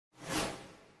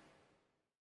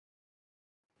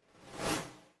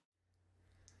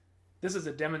This is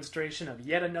a demonstration of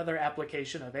yet another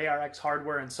application of ARX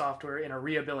hardware and software in a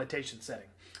rehabilitation setting.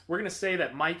 We're going to say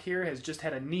that Mike here has just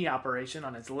had a knee operation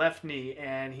on his left knee,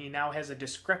 and he now has a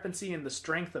discrepancy in the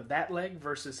strength of that leg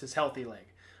versus his healthy leg.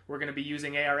 We're going to be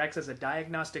using ARX as a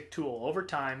diagnostic tool over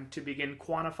time to begin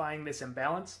quantifying this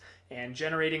imbalance and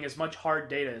generating as much hard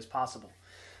data as possible.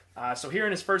 So here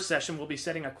in his first session, we'll be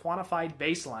setting a quantified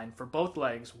baseline for both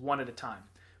legs one at a time.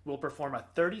 We'll perform a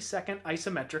 30-second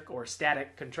isometric or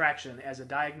static contraction as a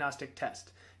diagnostic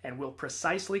test, and we'll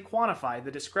precisely quantify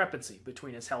the discrepancy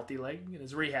between his healthy leg and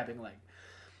his rehabbing leg.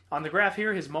 On the graph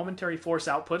here, his momentary force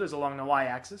output is along the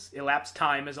y-axis, elapsed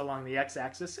time is along the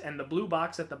x-axis, and the blue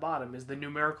box at the bottom is the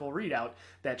numerical readout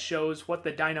that shows what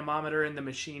the dynamometer in the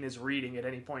machine is reading at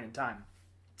any point in time.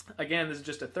 Again, this is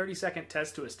just a 30-second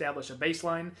test to establish a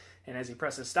baseline, and as he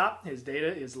presses stop, his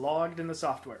data is logged in the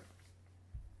software.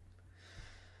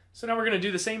 So now we're going to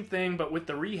do the same thing, but with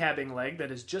the rehabbing leg that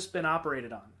has just been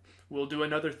operated on. We'll do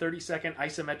another 30-second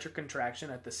isometric contraction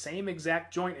at the same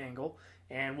exact joint angle,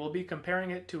 and we'll be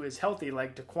comparing it to his healthy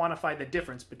leg to quantify the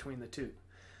difference between the two.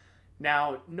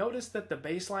 Now, notice that the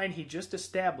baseline he just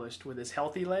established with his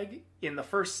healthy leg in the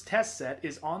first test set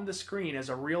is on the screen as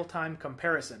a real-time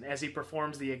comparison as he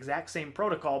performs the exact same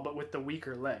protocol but with the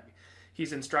weaker leg.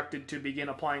 He's instructed to begin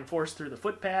applying force through the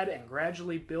foot pad and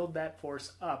gradually build that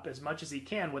force up as much as he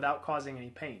can without causing any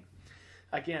pain.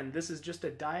 Again, this is just a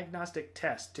diagnostic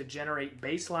test to generate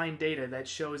baseline data that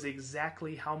shows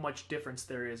exactly how much difference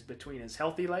there is between his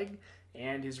healthy leg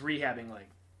and his rehabbing leg.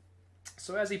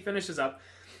 So as he finishes up,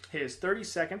 his 30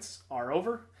 seconds are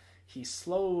over. He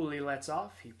slowly lets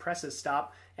off, he presses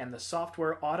stop, and the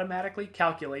software automatically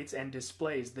calculates and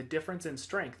displays the difference in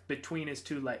strength between his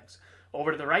two legs.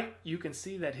 Over to the right, you can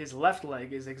see that his left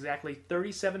leg is exactly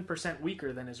 37%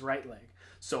 weaker than his right leg.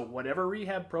 So whatever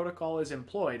rehab protocol is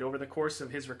employed over the course of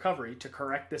his recovery to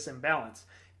correct this imbalance,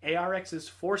 ARX's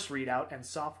force readout and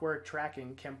software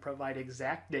tracking can provide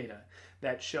exact data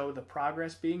that show the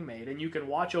progress being made, and you can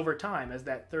watch over time as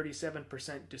that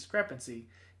 37% discrepancy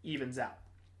evens out.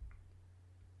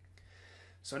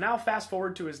 So now fast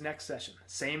forward to his next session.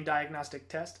 Same diagnostic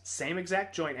test, same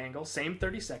exact joint angle, same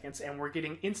 30 seconds, and we're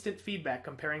getting instant feedback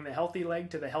comparing the healthy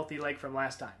leg to the healthy leg from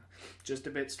last time. Just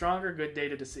a bit stronger, good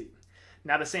data to see.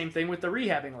 Now the same thing with the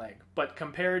rehabbing leg, but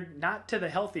compared not to the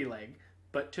healthy leg,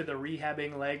 but to the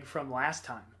rehabbing leg from last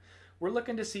time. We're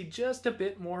looking to see just a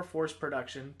bit more force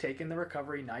production, taking the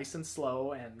recovery nice and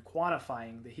slow and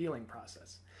quantifying the healing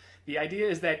process. The idea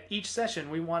is that each session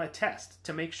we want to test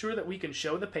to make sure that we can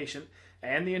show the patient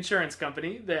and the insurance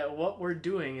company that what we're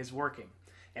doing is working.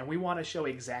 And we want to show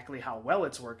exactly how well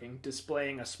it's working,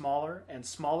 displaying a smaller and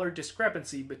smaller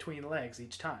discrepancy between legs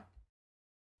each time.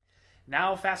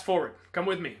 Now fast forward, come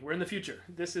with me, we're in the future.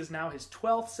 This is now his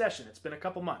 12th session, it's been a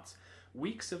couple months.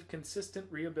 Weeks of consistent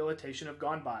rehabilitation have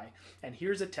gone by, and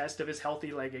here's a test of his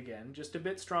healthy leg again, just a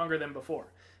bit stronger than before.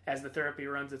 As the therapy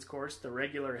runs its course, the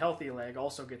regular healthy leg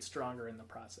also gets stronger in the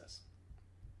process.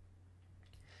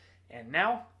 And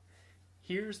now,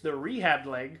 here's the rehab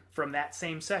leg from that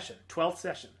same session, 12th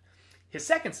session. His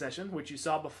second session, which you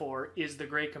saw before, is the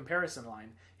gray comparison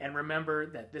line. And remember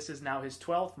that this is now his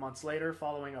 12th months later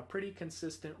following a pretty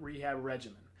consistent rehab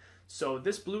regimen. So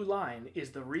this blue line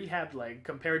is the rehab leg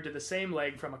compared to the same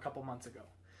leg from a couple months ago.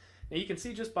 Now you can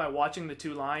see just by watching the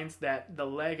two lines that the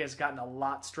leg has gotten a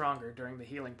lot stronger during the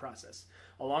healing process.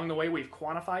 Along the way we've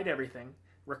quantified everything,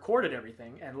 recorded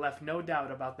everything, and left no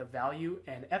doubt about the value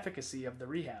and efficacy of the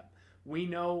rehab. We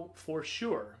know for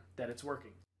sure that it's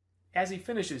working. As he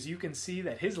finishes, you can see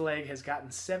that his leg has gotten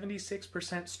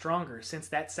 76% stronger since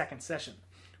that second session.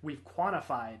 We've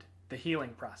quantified the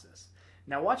healing process.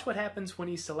 Now watch what happens when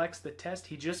he selects the test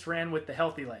he just ran with the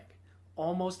healthy leg.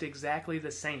 Almost exactly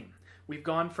the same. We've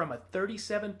gone from a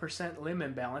 37% limb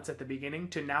imbalance at the beginning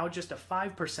to now just a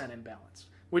 5% imbalance,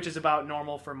 which is about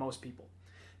normal for most people.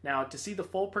 Now to see the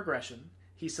full progression,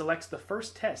 he selects the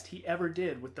first test he ever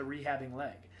did with the rehabbing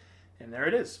leg. And there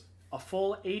it is. A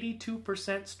full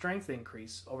 82% strength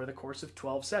increase over the course of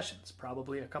 12 sessions,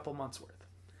 probably a couple months worth.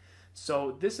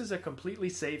 So this is a completely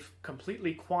safe,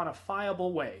 completely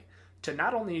quantifiable way to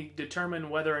not only determine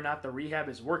whether or not the rehab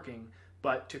is working,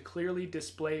 but to clearly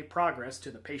display progress to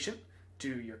the patient,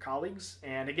 to your colleagues,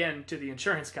 and again to the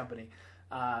insurance company.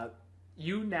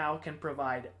 You now can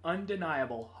provide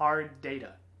undeniable hard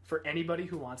data for anybody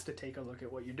who wants to take a look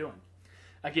at what you're doing.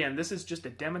 Again, this is just a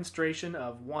demonstration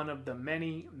of one of the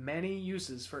many, many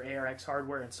uses for ARX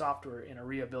hardware and software in a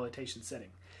rehabilitation setting.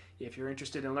 If you're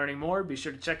interested in learning more, be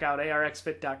sure to check out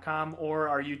arxfit.com or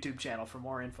our YouTube channel for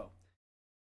more info.